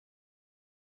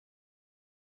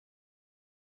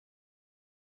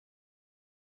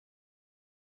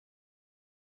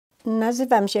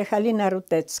Nazywam się Halina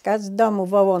Rutecka z domu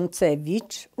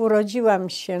Wołącewicz. Urodziłam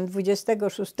się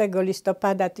 26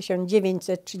 listopada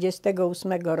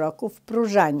 1938 roku w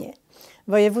Próżanie,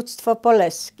 województwo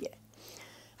polskie.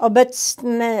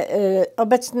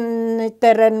 Obecny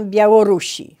teren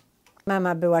Białorusi.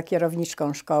 Mama była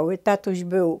kierowniczką szkoły, tatuś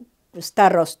był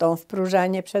starostą w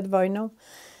Próżanie przed wojną,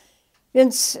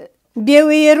 więc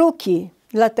biły je ruki.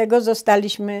 Dlatego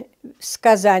zostaliśmy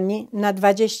skazani na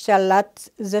 20 lat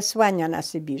zesłania na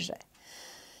Sybirze.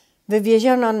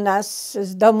 Wywieziono nas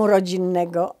z domu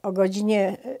rodzinnego o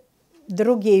godzinie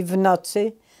 2 w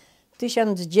nocy w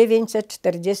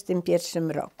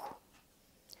 1941 roku.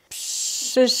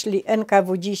 Przyszli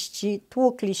NKWD-ści,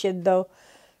 tłukli się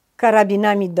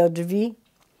karabinami do drzwi.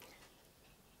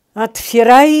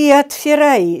 Otwieraj,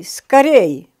 otwieraj,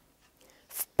 skoriej!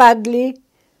 Wpadli.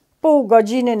 Pół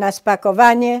godziny na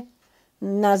spakowanie,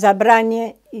 na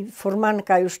zabranie i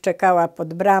furmanka już czekała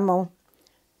pod bramą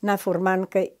na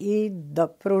furmankę i do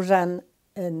Próżan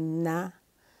na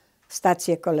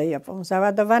stację kolejową.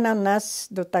 Załadowano nas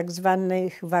do tak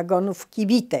zwanych wagonów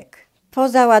kibitek. Po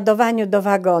załadowaniu do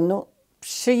wagonu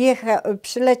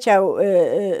przyleciał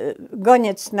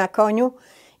goniec na koniu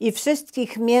i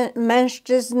wszystkich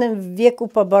mężczyzn w wieku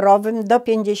poborowym do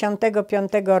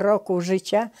 55 roku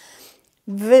życia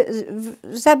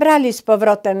zabrali z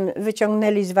powrotem,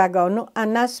 wyciągnęli z wagonu, a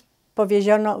nas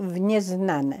powieziono w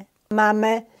nieznane.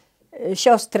 Mamę,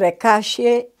 siostrę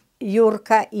Kasię,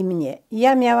 Jurka i mnie.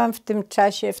 Ja miałam w tym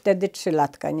czasie wtedy 3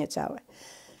 latka niecałe.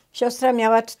 Siostra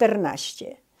miała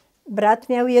 14, brat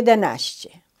miał 11.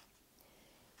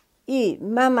 I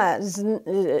mama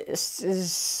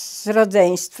z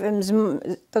rodzeństwem,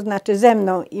 to znaczy ze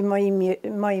mną i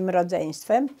moim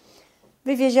rodzeństwem,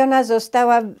 wywieziona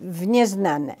została w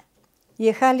nieznane.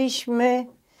 Jechaliśmy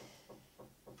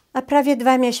prawie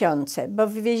 2 miesiące, bo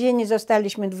wywiezieni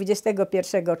zostaliśmy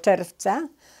 21 czerwca,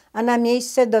 a na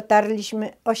miejsce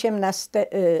dotarliśmy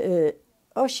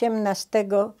 18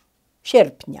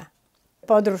 sierpnia.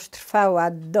 Podróż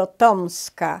trwała do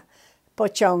Tomska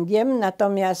pociągiem,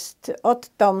 natomiast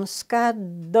od Tomska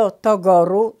do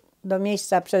Togoru, do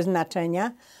miejsca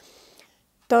przeznaczenia,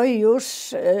 to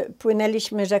już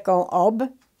płynęliśmy rzeką Ob,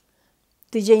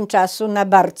 tydzień czasu na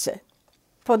barce.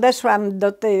 Podeszłam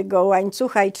do tego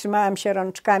łańcucha i trzymałam się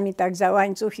rączkami tak za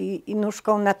łańcuch i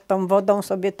nóżką nad tą wodą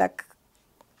sobie tak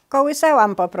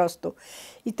kołysałam po prostu.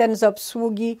 I ten z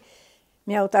obsługi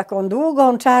miał taką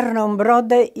długą, czarną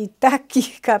brodę i taki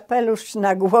kapelusz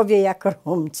na głowie jak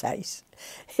rumcajs.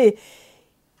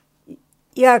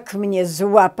 Jak mnie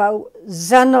złapał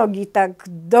za nogi tak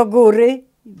do góry,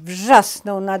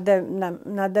 wrzasnął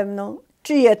nade mną,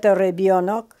 czyje to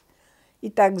rybionok,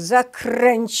 i tak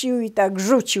zakręcił i tak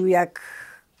rzucił jak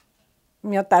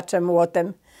miotaczem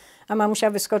łotem. A mamusia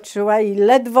wyskoczyła i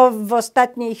ledwo w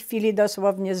ostatniej chwili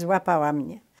dosłownie złapała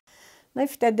mnie. No i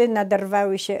wtedy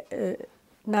naderwały się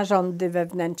narządy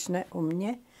wewnętrzne u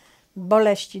mnie.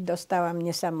 Boleści dostałam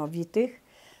niesamowitych.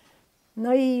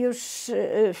 No i już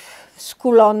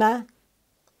skulona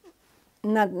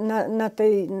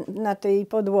na tej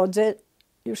podłodze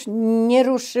już nie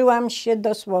ruszyłam się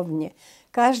dosłownie.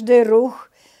 Każdy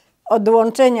ruch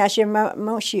odłączenia się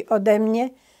mamusi ode mnie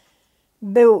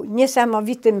był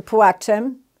niesamowitym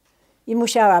płaczem i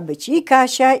musiała być i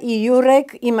Kasia, i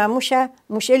Jurek, i mamusia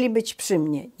musieli być przy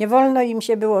mnie. Nie wolno im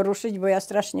się było ruszyć, bo ja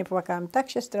strasznie płakałam. Tak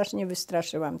się strasznie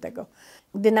wystraszyłam tego.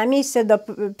 Gdy na miejsce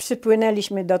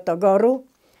przypłynęliśmy do Togoru,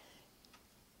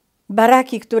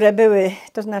 baraki, które były,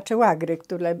 to znaczy łagry,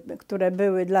 które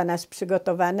były dla nas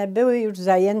przygotowane, były już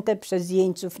zajęte przez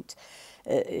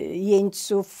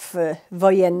jeńców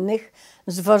wojennych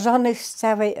zwożonych z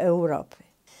całej Europy.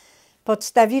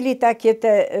 Podstawili takie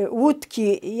te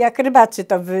łódki, jak rybacy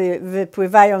to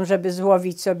wypływają, żeby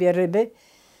złowić sobie ryby,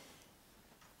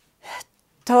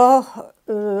 to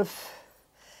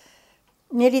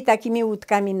mieli takimi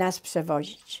łódkami nas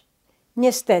przewozić.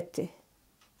 Niestety,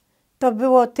 to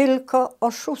było tylko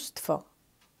oszustwo.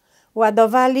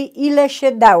 Ładowali ile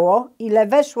się dało, ile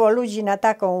weszło ludzi na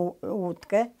taką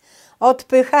łódkę,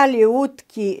 odpychali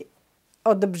łódki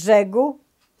od brzegu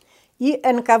i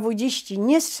NKWD-ści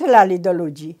nie strzelali do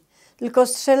ludzi, tylko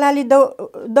strzelali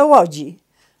do łodzi.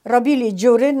 Robili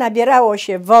dziury, nabierało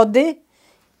się wody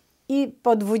i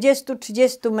po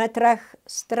 20-30 metrach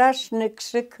straszny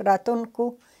krzyk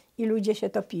ratunku i ludzie się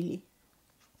topili.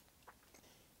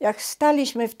 Jak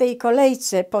staliśmy w tej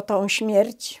kolejce po tą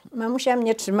śmierć, mamusia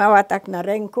mnie trzymała tak na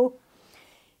ręku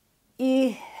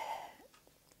i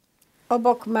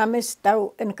obok mamy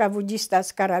stał NKWD-sta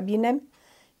z karabinem.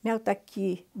 Miał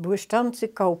taki błyszczący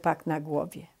kołpak na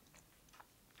głowie.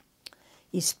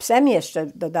 I z psem jeszcze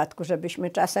w dodatku, żebyśmy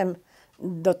czasem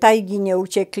do tajgi nie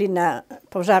uciekli na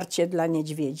pożarcie dla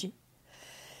niedźwiedzi.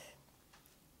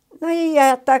 No i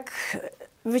ja tak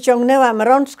wyciągnęłam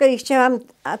rączkę i chciałam,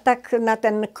 a tak na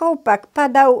ten kołpak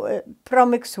padał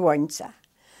promyk słońca.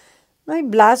 No i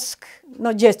blask,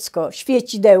 no dziecko,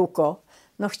 świecidełko.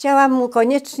 No chciałam mu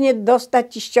koniecznie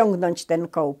dostać i ściągnąć ten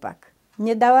kołpak.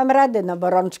 Nie dałam rady, no bo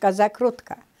rączka za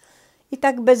krótka. I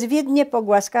tak bezwiednie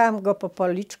pogłaskałam go po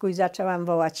policzku i zaczęłam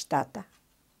wołać tata.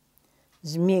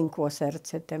 Zmiękło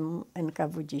serce temu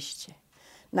NKWD-ście.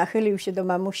 Nachylił się do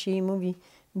mamusi i mówi: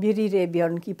 "Biri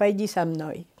rебенки, pojdi sa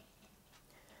mной".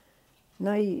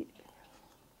 No i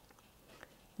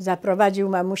zaprowadził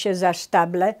mamusię za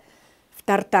sztable w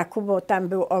tartaku, bo tam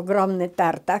był ogromny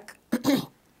tartak.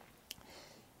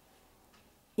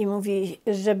 I mówi,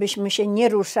 żebyśmy się nie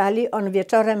ruszali, on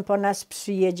wieczorem po nas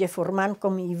przyjedzie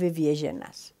furmanką i wywiezie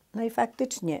nas. No i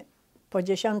faktycznie po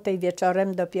 10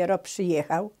 wieczorem dopiero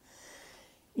przyjechał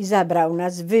i zabrał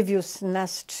nas, wywiózł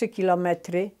nas 3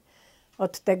 kilometry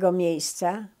od tego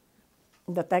miejsca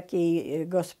do takiej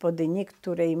gospodyni,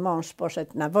 której mąż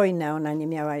poszedł na wojnę, ona nie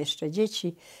miała jeszcze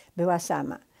dzieci, była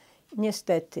sama.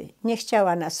 Niestety nie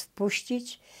chciała nas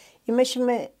wpuścić i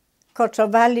myśmy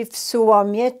koczowali w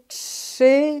Słomie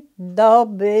 3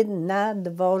 doby na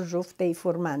dworzu w tej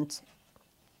furmance.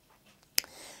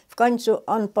 W końcu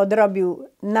on podrobił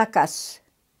nakaz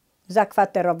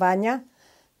zakwaterowania,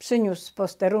 przyniósł z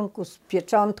posterunku z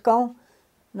pieczątką,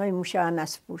 no i musiała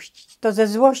nas wpuścić. To ze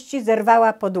złości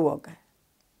zerwała podłogę.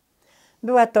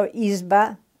 Była to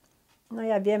izba, no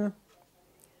ja wiem,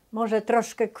 może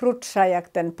troszkę krótsza jak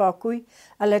ten pokój,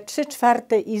 ale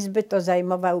 3/4 izby to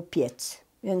zajmował piec.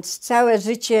 Więc całe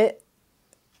życie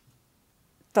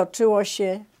toczyło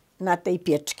się na tej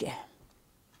pieczkie.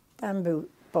 Tam był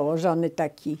położony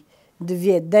taki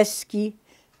 2 deski,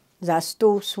 za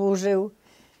stół służył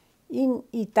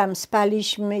i tam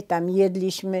spaliśmy, tam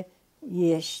jedliśmy.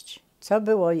 Jeść. Co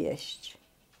było jeść?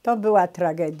 To była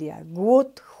tragedia.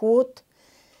 Głód, chłód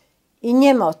i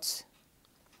niemoc.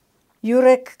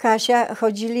 Jurek, Kasia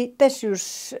chodzili też już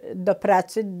do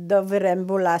pracy, do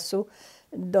wyrębu lasu,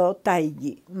 do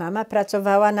tajgi. Mama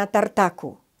pracowała na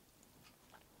tartaku,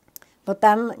 bo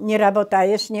tam nie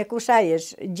rabotajesz, nie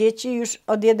kuszajesz. Dzieci już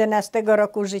od 11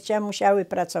 roku życia musiały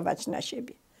pracować na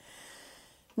siebie.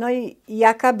 No i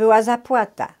jaka była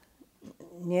zapłata?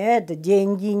 Nie,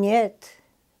 dzięki nie.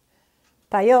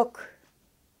 Pajok,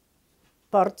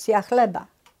 porcja chleba.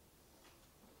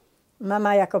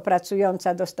 Mama jako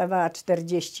pracująca dostawała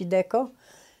 40 deko.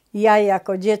 Ja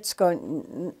jako dziecko,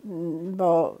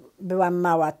 bo byłam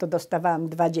mała, to dostawałam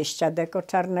 20 deko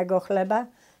czarnego chleba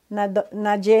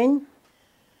na dzień.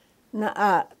 No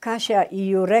a Kasia i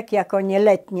Jurek jako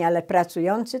nieletni, ale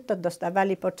pracujący, to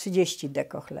dostawali po 30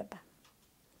 deko chleba.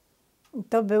 I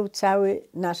to był cały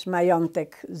nasz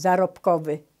majątek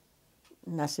zarobkowy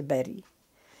na Syberii.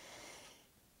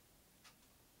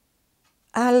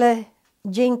 Ale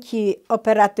dzięki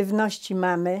operatywności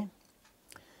mamy,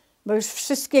 bo już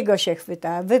wszystkiego się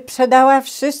chwytała, wyprzedała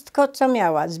wszystko, co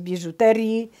miała, z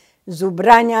biżuterii, z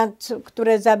ubrania,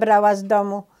 które zabrała z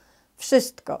domu,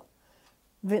 wszystko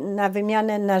na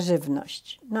wymianę na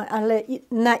żywność. No ale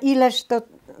na ileż to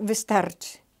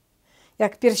wystarczy?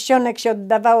 Jak pierścionek się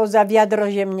oddawało za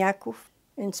wiadro ziemniaków,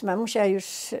 więc mamusia już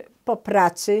po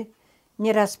pracy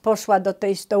nieraz poszła do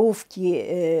tej stołówki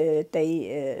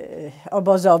tej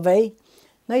obozowej,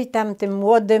 no i tam tym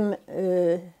młodym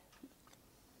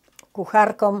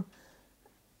kucharkom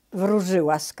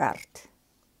wróżyła z kart.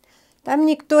 Tam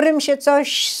niektórym się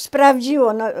coś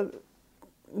sprawdziło, no,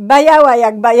 bajała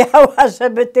jak bajała,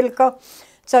 żeby tylko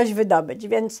coś wydobyć,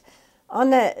 więc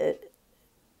one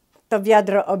to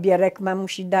wiadro obierek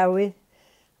mamusi dały,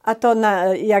 a to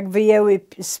jak wyjęły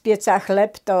z pieca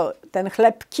chleb, to ten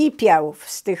chleb kipiał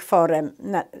z tych forem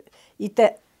i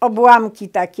te obłamki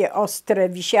takie ostre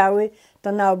wisiały,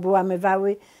 to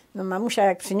naobłamywały. No mamusia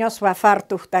jak przyniosła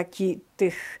fartuch taki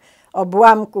tych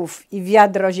obłamków i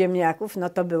wiadro ziemniaków, no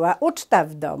to była uczta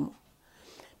w domu.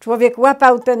 Człowiek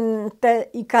łapał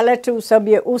i kaleczył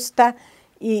sobie usta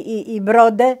i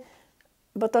brodę,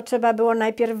 bo to trzeba było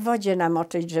najpierw w wodzie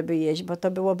namoczyć, żeby jeść, bo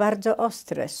to było bardzo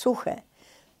ostre, suche.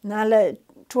 No ale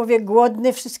człowiek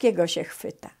głodny wszystkiego się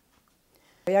chwyta.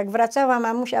 Jak wracała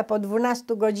mamusia po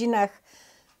 12 godzinach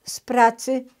z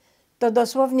pracy, to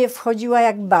dosłownie wchodziła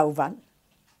jak bałwan.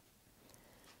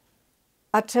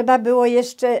 A trzeba było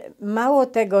jeszcze, mało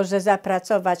tego, że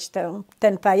zapracować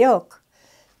ten pajok,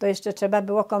 to jeszcze trzeba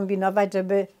było kombinować,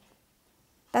 żeby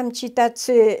tamci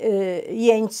tacy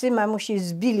jeńcy mamusi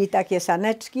zbili takie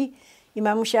saneczki i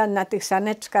mamusia na tych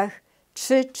saneczkach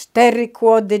 3-4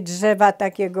 kłody drzewa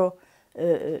takiego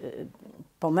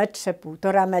po metrze,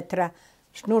 1,5 metra,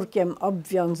 sznurkiem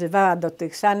obwiązywała do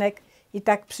tych sanek i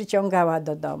tak przyciągała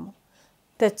do domu.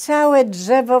 Te całe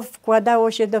drzewo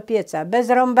wkładało się do pieca, bez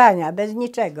rąbania, bez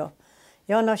niczego.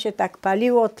 I ono się tak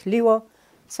paliło, tliło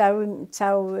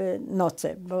całe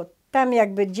noce, bo tam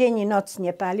jakby dzień i noc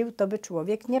nie palił, to by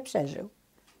człowiek nie przeżył.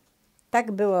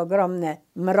 Tak były ogromne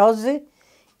mrozy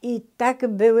i tak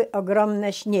były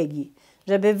ogromne śniegi.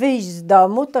 Żeby wyjść z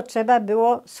domu, to trzeba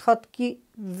było schodki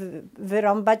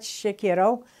wyrąbać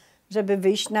siekierą, żeby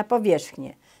wyjść na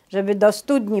powierzchnię. Żeby do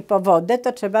studni po wodę,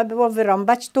 to trzeba było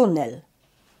wyrąbać tunel.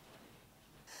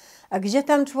 A gdzie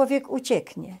tam człowiek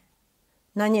ucieknie?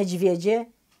 Na niedźwiedzie,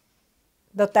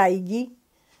 do tajgi,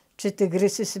 czy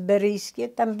tygrysy syberyjskie.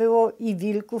 Tam było i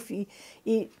wilków,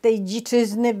 i tej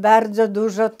dziczyzny, bardzo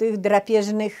dużo tych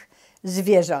drapieżnych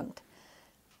zwierząt.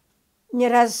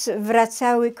 Nieraz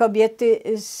wracały kobiety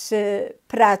z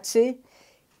pracy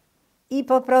i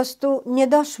po prostu nie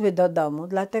doszły do domu,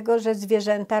 dlatego że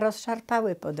zwierzęta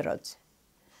rozszarpały po drodze.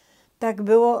 Tak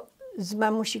było z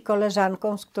mamusi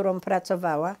koleżanką, z którą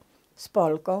pracowała, z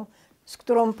Polką, z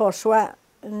którą poszła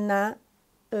na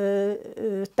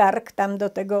targ tam do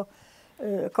tego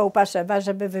Kołpaszewa,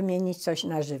 żeby wymienić coś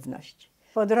na żywność.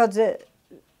 Po drodze,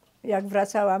 jak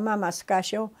wracała mama z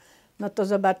Kasią, no to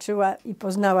zobaczyła i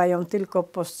poznała ją tylko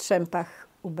po strzępach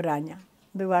ubrania.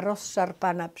 Była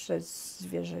rozszarpana przez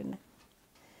zwierzynę.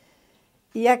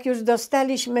 I jak już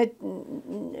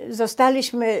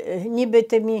zostaliśmy niby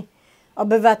tymi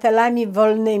obywatelami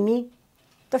wolnymi,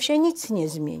 to się nic nie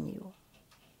zmieniło.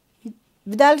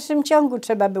 W dalszym ciągu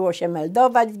trzeba było się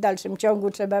meldować, w dalszym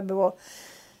ciągu trzeba było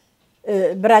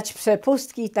brać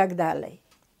przepustki i tak dalej.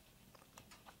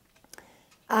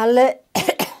 Ale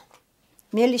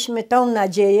mieliśmy tą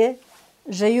nadzieję,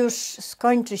 że już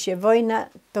skończy się wojna,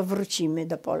 to wrócimy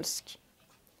do Polski.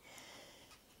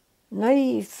 No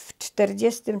i w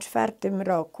 1944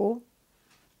 roku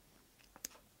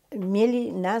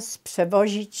mieli nas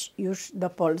przewozić już do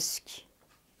Polski.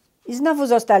 I znowu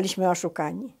zostaliśmy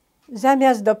oszukani.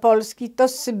 Zamiast do Polski, to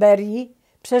z Syberii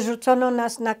przerzucono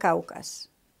nas na Kaukaz.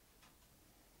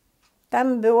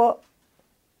 Tam było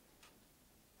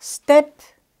step,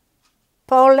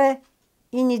 pole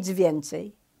i nic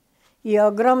więcej. I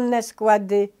ogromne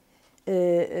składy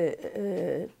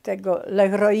tego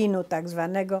legroinu tak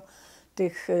zwanego,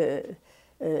 tych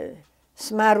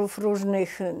smarów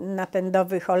różnych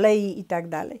napędowych, olei i tak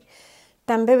dalej.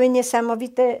 Tam były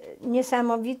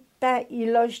niesamowita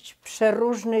ilość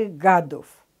przeróżnych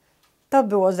gadów. To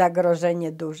było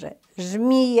zagrożenie duże.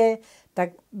 Żmije, tak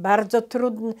bardzo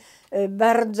trudne,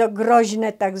 bardzo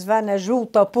groźne, tak zwane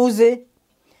żółtopuzy.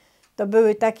 To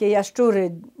były takie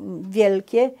jaszczury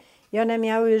wielkie i one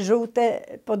miały żółte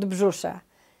podbrzusza.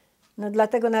 No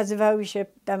dlatego nazywały się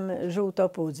tam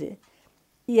żółtopuzy.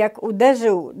 I jak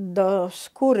uderzył do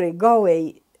skóry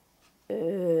gołej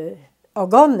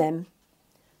ogonem,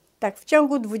 tak w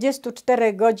ciągu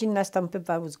 24 godzin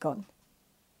następował zgon.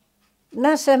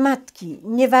 Nasze matki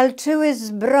nie walczyły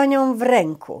z bronią w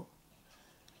ręku,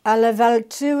 ale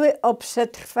walczyły o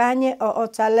przetrwanie, o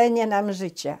ocalenie nam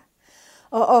życia,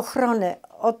 o ochronę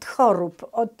od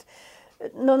chorób.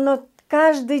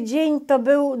 Każdy dzień to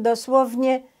był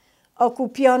dosłownie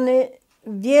okupiony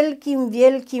wielkim,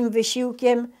 wielkim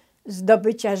wysiłkiem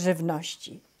zdobycia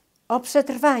żywności. O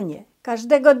przetrwanie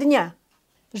każdego dnia.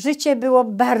 Życie było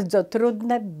bardzo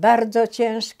trudne, bardzo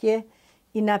ciężkie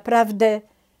i naprawdę,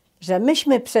 że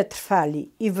myśmy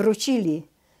przetrwali i wrócili,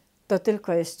 to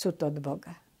tylko jest cud od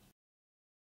Boga.